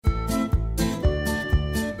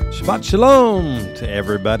Shabbat Shalom to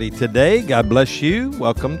everybody today. God bless you.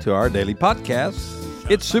 Welcome to our daily podcast.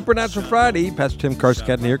 It's Supernatural Friday. Pastor Tim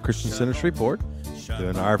Carscadden here, Christian Centers Report,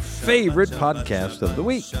 doing our favorite podcast of the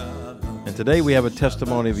week. And today we have a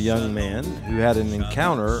testimony of a young man who had an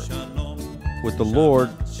encounter with the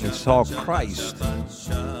Lord and saw Christ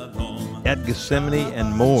at Gethsemane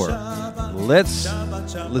and more. Let's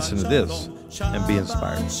listen to this and be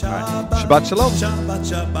inspired. All right. Shabbat Shalom. Shabbat,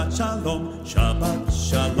 Shabbat Shalom. Shabbat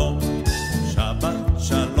Shalom. Shabbat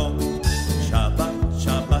Shalom. Shabbat,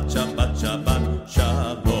 Shabbat, Shabbat, Shabbat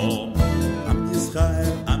Shalom. Am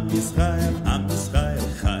Yisrael, Am Yisrael, Am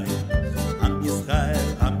Yisrael Chai. Am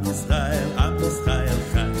Yisrael, Am Yisrael, Am Yisrael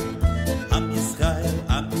Chai. Am Yisrael,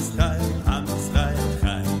 Am Yisrael, Am Yisrael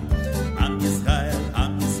Chai. Am Yisrael,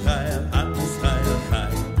 Am Yisrael, Am Yisrael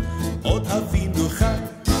Chai. Od Avinu Chai.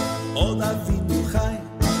 Od Avinu Chai.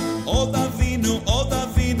 Od Avinu, Od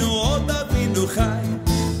Avinu, Od Avinu Chai.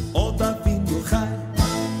 Od Avinu Chai.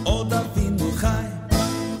 Od Avinu Chai.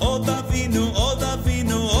 Od Avinu, Od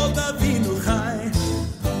Avinu, Od Avinu Chai.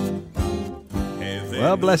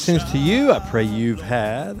 Well, blessings to you. I pray you've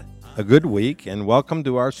had a good week, and welcome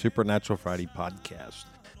to our Supernatural Friday podcast.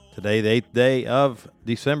 Today, the 8th day of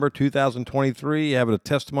December 2023, having a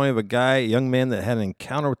testimony of a young man that had an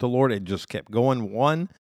encounter with the Lord. It just kept going, one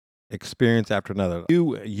experience after another.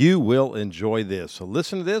 You will enjoy this. So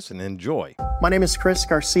listen to this and enjoy. My name is Chris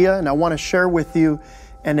Garcia, and I want to share with you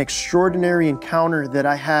an extraordinary encounter that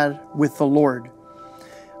I had with the Lord.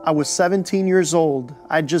 I was 17 years old.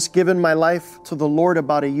 I'd just given my life to the Lord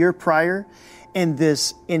about a year prior, and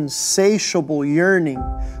this insatiable yearning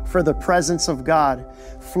for the presence of God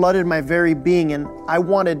flooded my very being, and I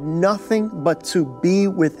wanted nothing but to be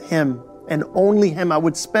with Him and only Him. I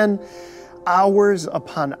would spend hours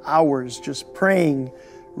upon hours just praying,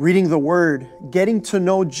 reading the Word, getting to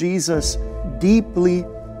know Jesus deeply,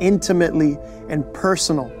 intimately, and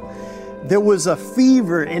personal. There was a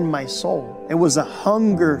fever in my soul. It was a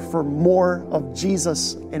hunger for more of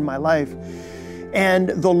Jesus in my life. And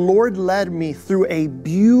the Lord led me through a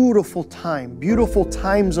beautiful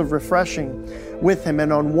times of refreshing with Him.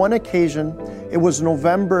 And on one occasion, it was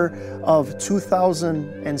November of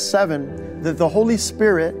 2007, that the Holy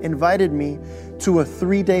Spirit invited me to a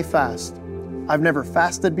 3-day fast. I've never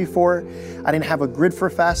fasted before. I didn't have a grid for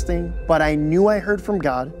fasting, but I knew I heard from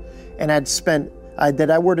God, and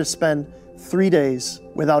that I were to spend 3 days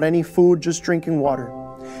without any food, just drinking water.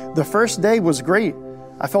 The first day was great.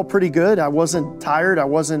 I felt pretty good. I wasn't tired. I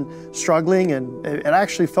wasn't struggling, and it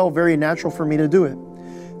actually felt very natural for me to do it.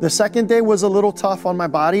 The second day was a little tough on my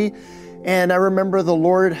body, and I remember the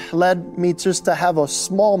Lord led me just to have a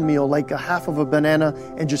small meal, like a half of a banana,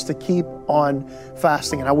 and just to keep on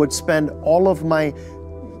fasting. And I would spend all of my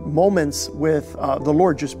moments with the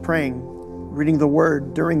Lord just praying, reading the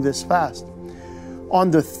Word during this fast.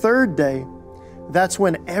 On the third day, that's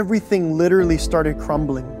when everything literally started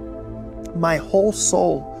crumbling. My whole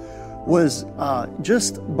soul was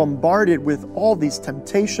just bombarded with all these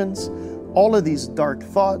temptations, all of these dark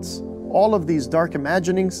thoughts, all of these dark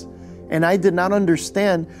imaginings, and I did not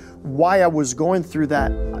understand why I was going through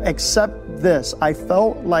that, except this. I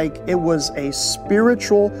felt like it was a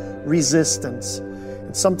spiritual resistance.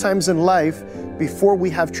 And sometimes in life, before we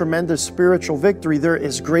have tremendous spiritual victory, there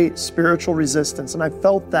is great spiritual resistance. And I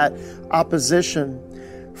felt that opposition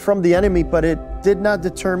from the enemy, but it did not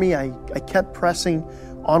deter me. I kept pressing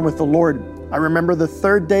on with the Lord. I remember the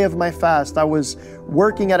third day of my fast, I was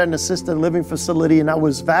working at an assisted living facility, and I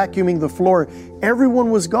was vacuuming the floor. Everyone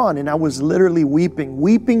was gone, and I was literally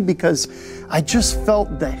weeping because I just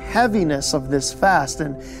felt the heaviness of this fast,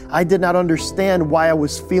 and I did not understand why I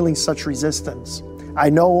was feeling such resistance. I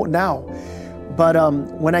know now. But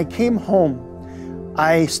when I came home,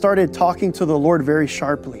 I started talking to the Lord very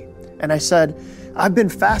sharply. And I said, I've been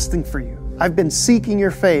fasting for you. I've been seeking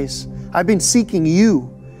your face. I've been seeking you.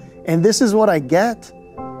 And this is what I get?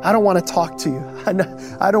 I don't want to talk to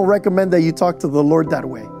you. I don't recommend that you talk to the Lord that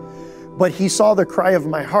way. But He saw the cry of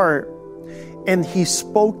my heart, and He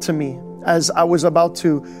spoke to me as I was about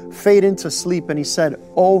to fade into sleep. And He said,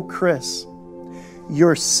 "Oh, Chris,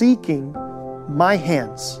 you're seeking my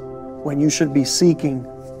hands when you should be seeking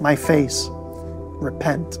my face.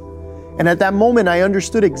 Repent." And at that moment, I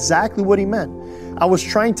understood exactly what He meant. I was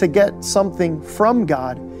trying to get something from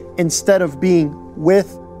God instead of being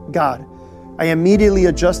with God. I immediately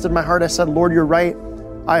adjusted my heart. I said, "Lord, you're right.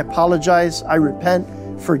 I apologize. I repent.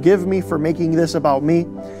 Forgive me for making this about me."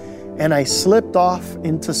 And I slipped off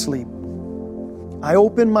into sleep. I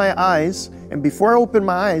opened my eyes, and before I opened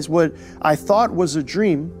my eyes, what I thought was a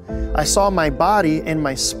dream, I saw my body and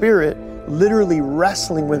my spirit literally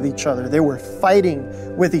wrestling with each other. They were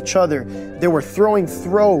fighting with each other. They were throwing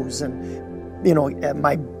throws, and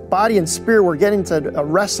my body and spirit were getting to a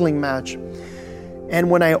wrestling match. And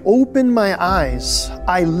when I opened my eyes,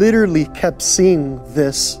 I literally kept seeing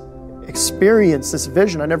this experience, this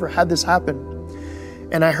vision. I never had this happen.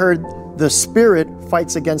 And I heard the spirit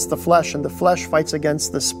fights against the flesh, and the flesh fights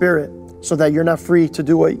against the spirit, so that you're not free to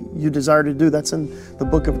do what you desire to do. That's in the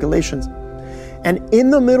book of Galatians. And in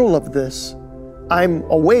the middle of this, I'm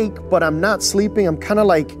awake, but I'm not sleeping. I'm kind of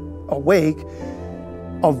like awake.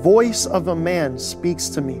 A voice of a man speaks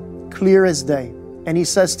to me, clear as day. And he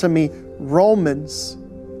says to me, Romans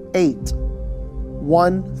 8,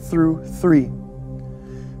 1 through 3.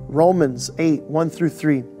 Romans 8, 1 through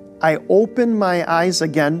 3. I open my eyes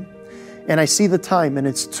again, and I see the time, and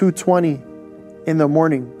it's 2:20 in the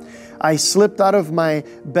morning. I slipped out of my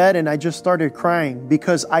bed and I just started crying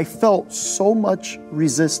because I felt so much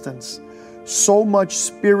resistance, so much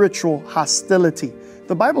spiritual hostility.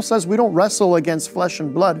 The Bible says we don't wrestle against flesh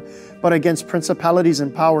and blood, but against principalities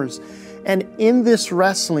and powers. And in this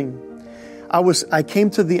wrestling, I came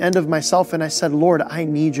to the end of myself and I said, Lord, I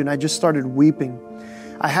need you. And I just started weeping.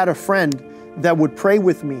 I had a friend that would pray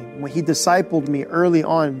with me when he discipled me early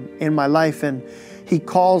on in my life. And he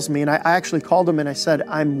calls me, and I actually called him and I said,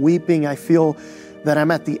 I'm weeping. I feel that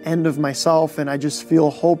I'm at the end of myself and I just feel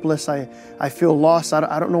hopeless. I feel lost.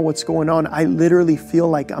 I don't know what's going on. I literally feel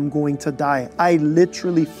like I'm going to die. I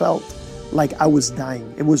literally felt like I was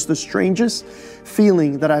dying. It was the strangest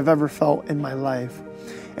feeling that I've ever felt in my life.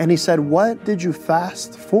 And he said, what did you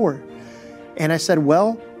fast for? And I said,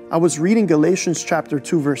 well, I was reading Galatians chapter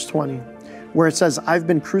 2, verse 20, where it says, I've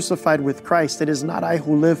been crucified with Christ. It is not I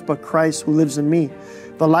who live, but Christ who lives in me.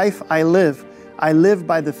 The life I live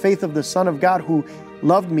by the faith of the Son of God who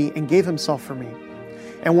loved me and gave himself for me.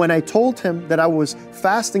 And when I told him that I was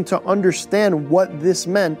fasting to understand what this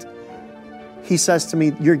meant, he says to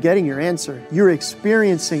me, you're getting your answer. You're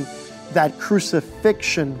experiencing that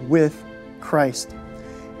crucifixion with Christ.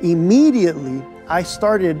 Immediately, I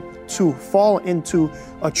started to fall into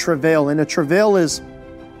a travail. And a travail is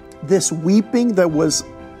this weeping that was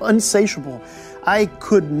unsatiable. I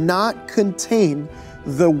could not contain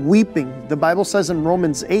the weeping. The Bible says in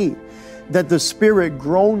Romans 8 that the Spirit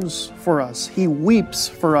groans for us. He weeps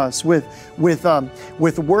for us with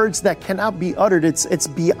words that cannot be uttered. It's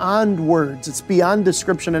beyond words. It's beyond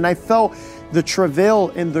description. And I felt the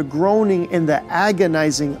travail and the groaning and the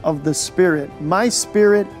agonizing of the Spirit, my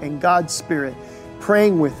spirit and God's Spirit,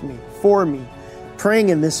 praying with me, for me, praying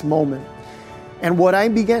in this moment. And what I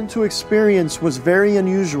began to experience was very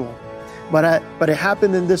unusual. But it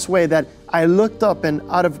happened in this way, that I looked up and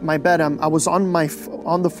out of my bed, I was on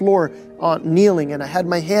the floor, kneeling, and I had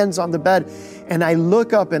my hands on the bed, and I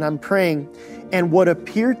look up and I'm praying, and what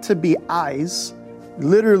appeared to be eyes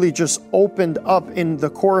literally just opened up in the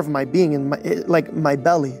core of my being, and like my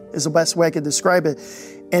belly is the best way I could describe it.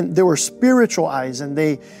 And there were spiritual eyes, and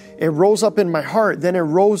it rose up in my heart, then it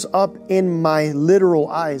rose up in my literal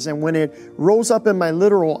eyes. And when it rose up in my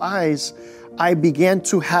literal eyes, I began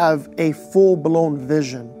to have a full-blown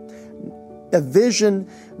vision. A vision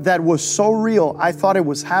that was so real, I thought it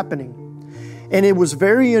was happening. And it was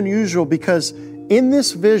very unusual because in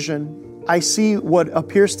this vision, I see what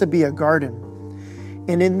appears to be a garden.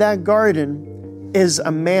 And in that garden is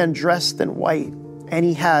a man dressed in white, and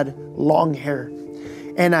he had long hair.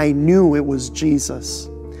 And I knew it was Jesus.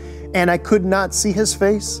 And I could not see his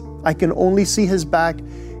face. I can only see his back.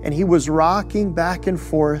 And he was rocking back and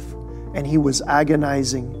forth, and he was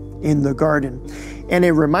agonizing in the garden. And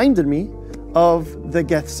it reminded me of the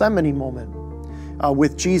Gethsemane moment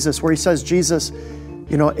with Jesus, where he says, Jesus,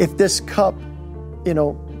 if this cup,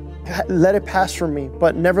 let it pass from me,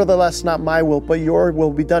 but nevertheless not my will, but your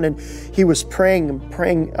will be done. And he was praying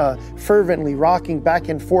fervently, rocking back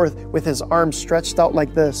and forth with his arms stretched out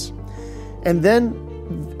like this. And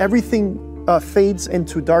then everything fades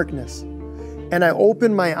into darkness. And I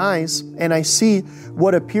open my eyes and I see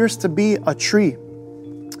what appears to be a tree.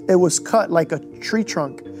 It was cut like a tree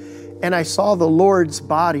trunk. And I saw the Lord's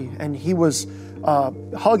body, and he was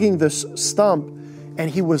hugging this stump, and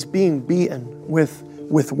he was being beaten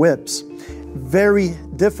with whips. Very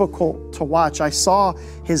difficult to watch. I saw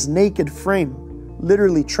his naked frame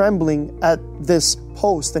literally trembling at this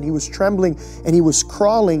post, and he was trembling and he was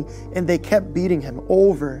crawling, and they kept beating him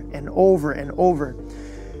over and over and over.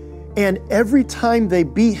 And every time they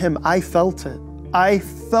beat him, I felt it. I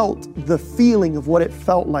felt the feeling of what it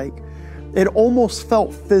felt like. It almost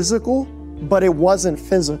felt physical, but it wasn't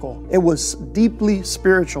physical. It was deeply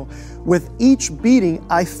spiritual. With each beating,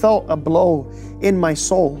 I felt a blow in my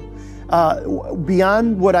soul.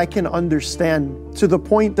 beyond what I can understand, to the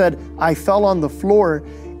point that I fell on the floor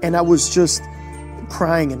and I was just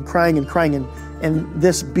crying and crying and crying, and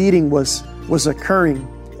this beating was occurring,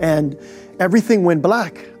 and everything went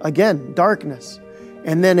black again, darkness.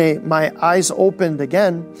 And then my eyes opened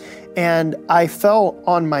again, and I fell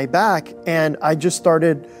on my back, and I just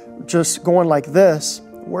started just going like this,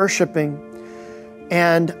 worshiping.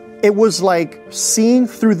 And it was like seeing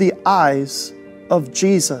through the eyes of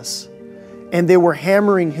Jesus. And they were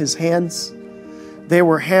hammering his hands, they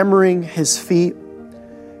were hammering his feet,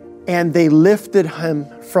 and they lifted him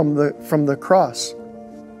from the cross.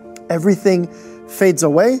 Everything fades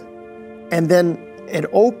away, and then it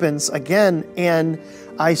opens again, and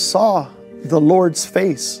I saw the Lord's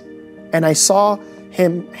face, and I saw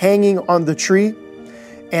him hanging on the tree,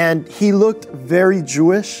 and he looked very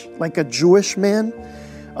Jewish, like a Jewish man.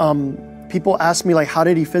 People ask me, like, how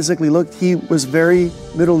did he physically look? He was very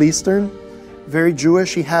Middle Eastern, very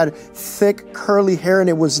Jewish. He had thick, curly hair, and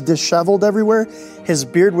it was disheveled everywhere. His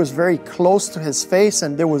beard was very close to his face,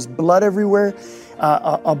 and there was blood everywhere,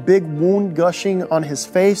 a big wound gushing on his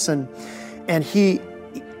face. And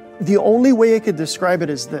the only way I could describe it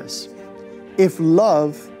is this: if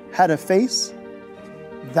love had a face,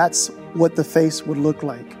 that's what the face would look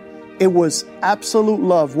like. It was absolute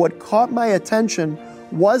love. What caught my attention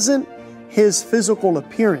wasn't his physical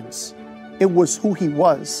appearance. It was who he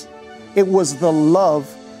was. It was the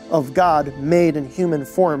love of God made in human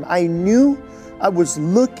form. I knew I was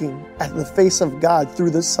looking at the face of God through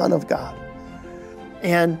the Son of God.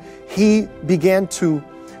 And he began to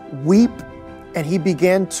weep, and he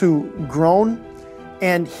began to groan,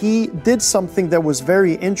 and he did something that was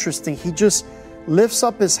very interesting. He just lifts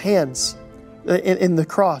up his hands in the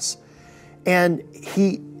cross, and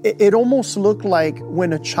it almost looked like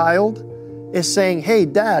when a child is saying, "Hey,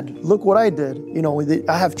 Dad, look what I did." You know,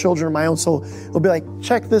 I have children of my own, so they'll be like,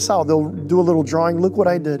 "Check this out." They'll do a little drawing. Look what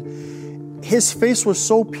I did. His face was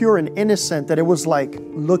so pure and innocent that it was like,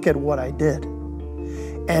 "Look at what I did."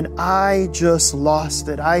 And I just lost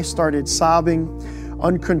it. I started sobbing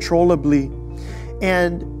uncontrollably.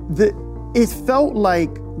 And it felt like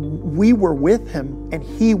we were with him and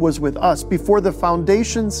he was with us. Before the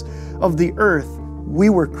foundations of the earth, we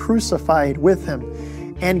were crucified with him.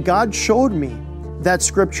 And God showed me that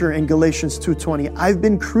scripture in Galatians 2:20. I've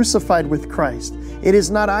been crucified with Christ. It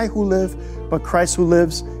is not I who live, but Christ who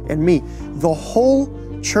lives in me. The whole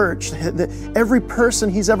church, every person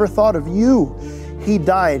he's ever thought of, he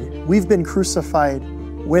died. We've been crucified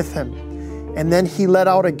with him. And then he let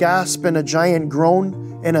out a gasp and a giant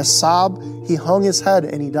groan and a sob. He hung his head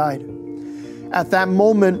and he died. At that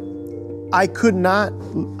moment, I could not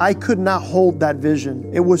hold that vision.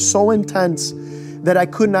 It was so intense that I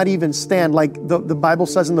could not even stand. Like the Bible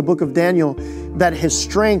says in the book of Daniel, that his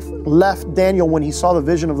strength left Daniel when he saw the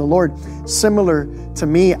vision of the Lord. Similar to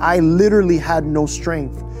me, I literally had no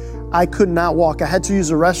strength. I could not walk. I had to use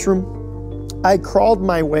the restroom. I crawled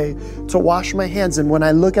my way to wash my hands, and when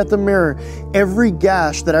I look at the mirror, every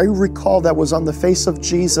gash that I recall that was on the face of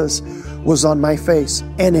Jesus was on my face,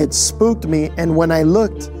 and it spooked me, and when I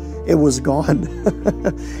looked, it was gone.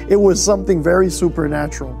 It was something very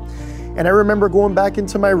supernatural. And I remember going back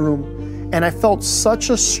into my room, and I felt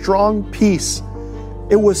such a strong peace.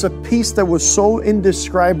 It was a peace that was so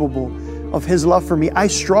indescribable of his love for me. I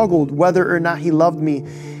struggled whether or not he loved me,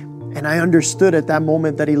 and I understood at that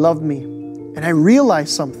moment that he loved me. And I realized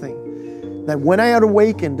something, that when I had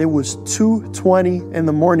awakened, it was 2:20 in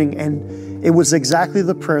the morning, and it was exactly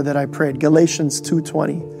the prayer that I prayed, Galatians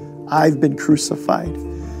 2:20. I've been crucified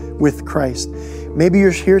with Christ. Maybe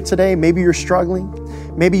you're here today, maybe you're struggling.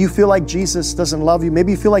 Maybe you feel like Jesus doesn't love you.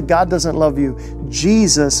 Maybe you feel like God doesn't love you.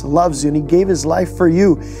 Jesus loves you, and he gave his life for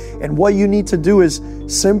you. And what you need to do is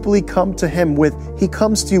simply come to him he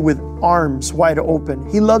comes to you with arms wide open.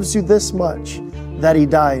 He loves you this much that he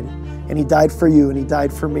died. And he died for you, and he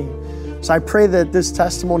died for me. So I pray that this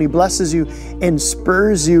testimony blesses you and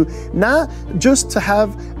spurs you, not just to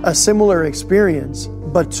have a similar experience,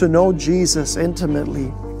 but to know Jesus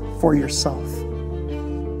intimately for yourself.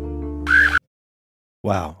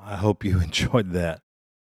 Wow, I hope you enjoyed that.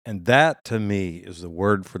 And that, to me, is the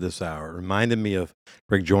word for this hour. It reminded me of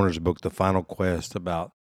Rick Joyner's book, The Final Quest,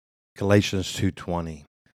 about Galatians 2:20.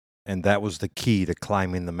 And that was the key to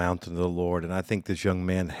climbing the mountain of the Lord. And I think this young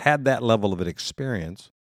man had that level of an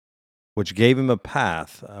experience, which gave him a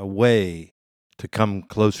path, a way to come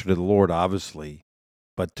closer to the Lord, obviously,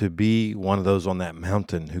 but to be one of those on that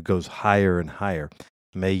mountain who goes higher and higher.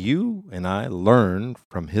 May you and I learn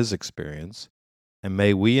from his experience, and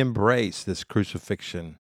may we embrace this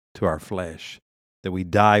crucifixion to our flesh that we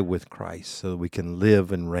die with Christ so that we can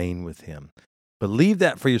live and reign with him. Believe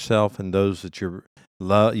that for yourself and those that you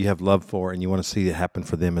have love for, and you want to see it happen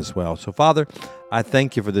for them as well. So, Father, I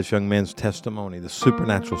thank you for this young man's testimony, the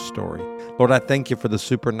supernatural story. Lord, I thank you for the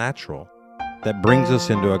supernatural that brings us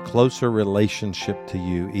into a closer relationship to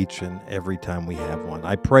you each and every time we have one.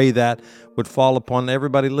 I pray that would fall upon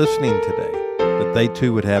everybody listening today, that they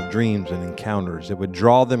too would have dreams and encounters that would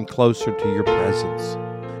draw them closer to your presence,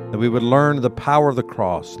 that we would learn the power of the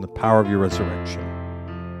cross and the power of your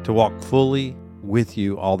resurrection, to walk fully with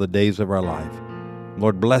you all the days of our life.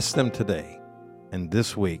 Lord, bless them today and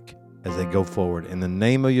this week as they go forward. In the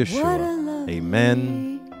name of Yeshua,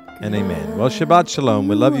 amen and amen. Well, Shabbat Shalom.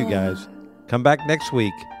 We love you guys. Come back next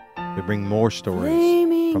week to bring more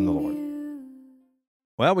stories from the Lord.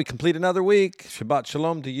 Well, we complete another week. Shabbat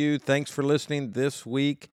Shalom to you. Thanks for listening this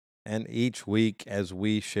week and each week as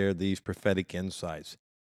we share these prophetic insights.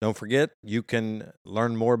 Don't forget, you can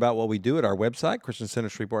learn more about what we do at our website,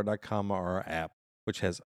 ChristianCenterShreveport.com, or our app, which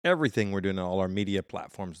has everything we're doing on all our media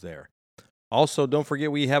platforms there. Also, don't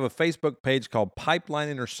forget, we have a Facebook page called Pipeline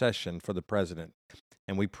Intercession for the President.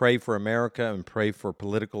 And we pray for America and pray for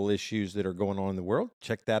political issues that are going on in the world.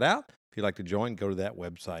 Check that out. If you'd like to join, go to that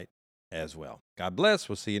website as well. God bless.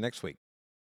 We'll see you next week.